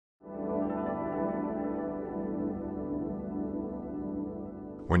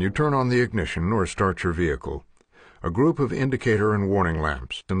When you turn on the ignition or start your vehicle, a group of indicator and warning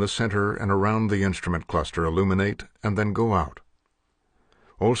lamps in the center and around the instrument cluster illuminate and then go out.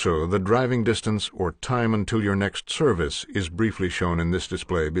 Also, the driving distance or time until your next service is briefly shown in this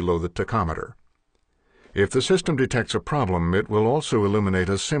display below the tachometer. If the system detects a problem, it will also illuminate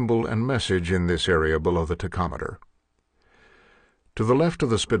a symbol and message in this area below the tachometer. To the left of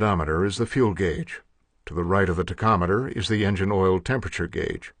the speedometer is the fuel gauge. To the right of the tachometer is the engine oil temperature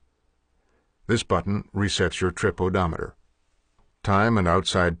gauge. This button resets your trip odometer. Time and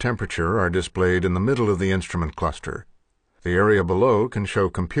outside temperature are displayed in the middle of the instrument cluster. The area below can show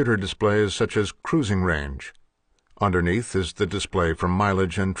computer displays such as cruising range. Underneath is the display for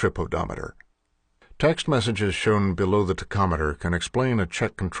mileage and trip odometer. Text messages shown below the tachometer can explain a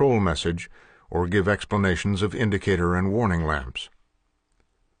check control message or give explanations of indicator and warning lamps.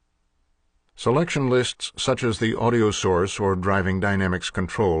 Selection lists such as the audio source or driving dynamics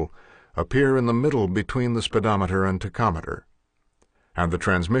control appear in the middle between the speedometer and tachometer, and the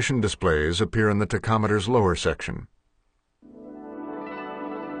transmission displays appear in the tachometer's lower section.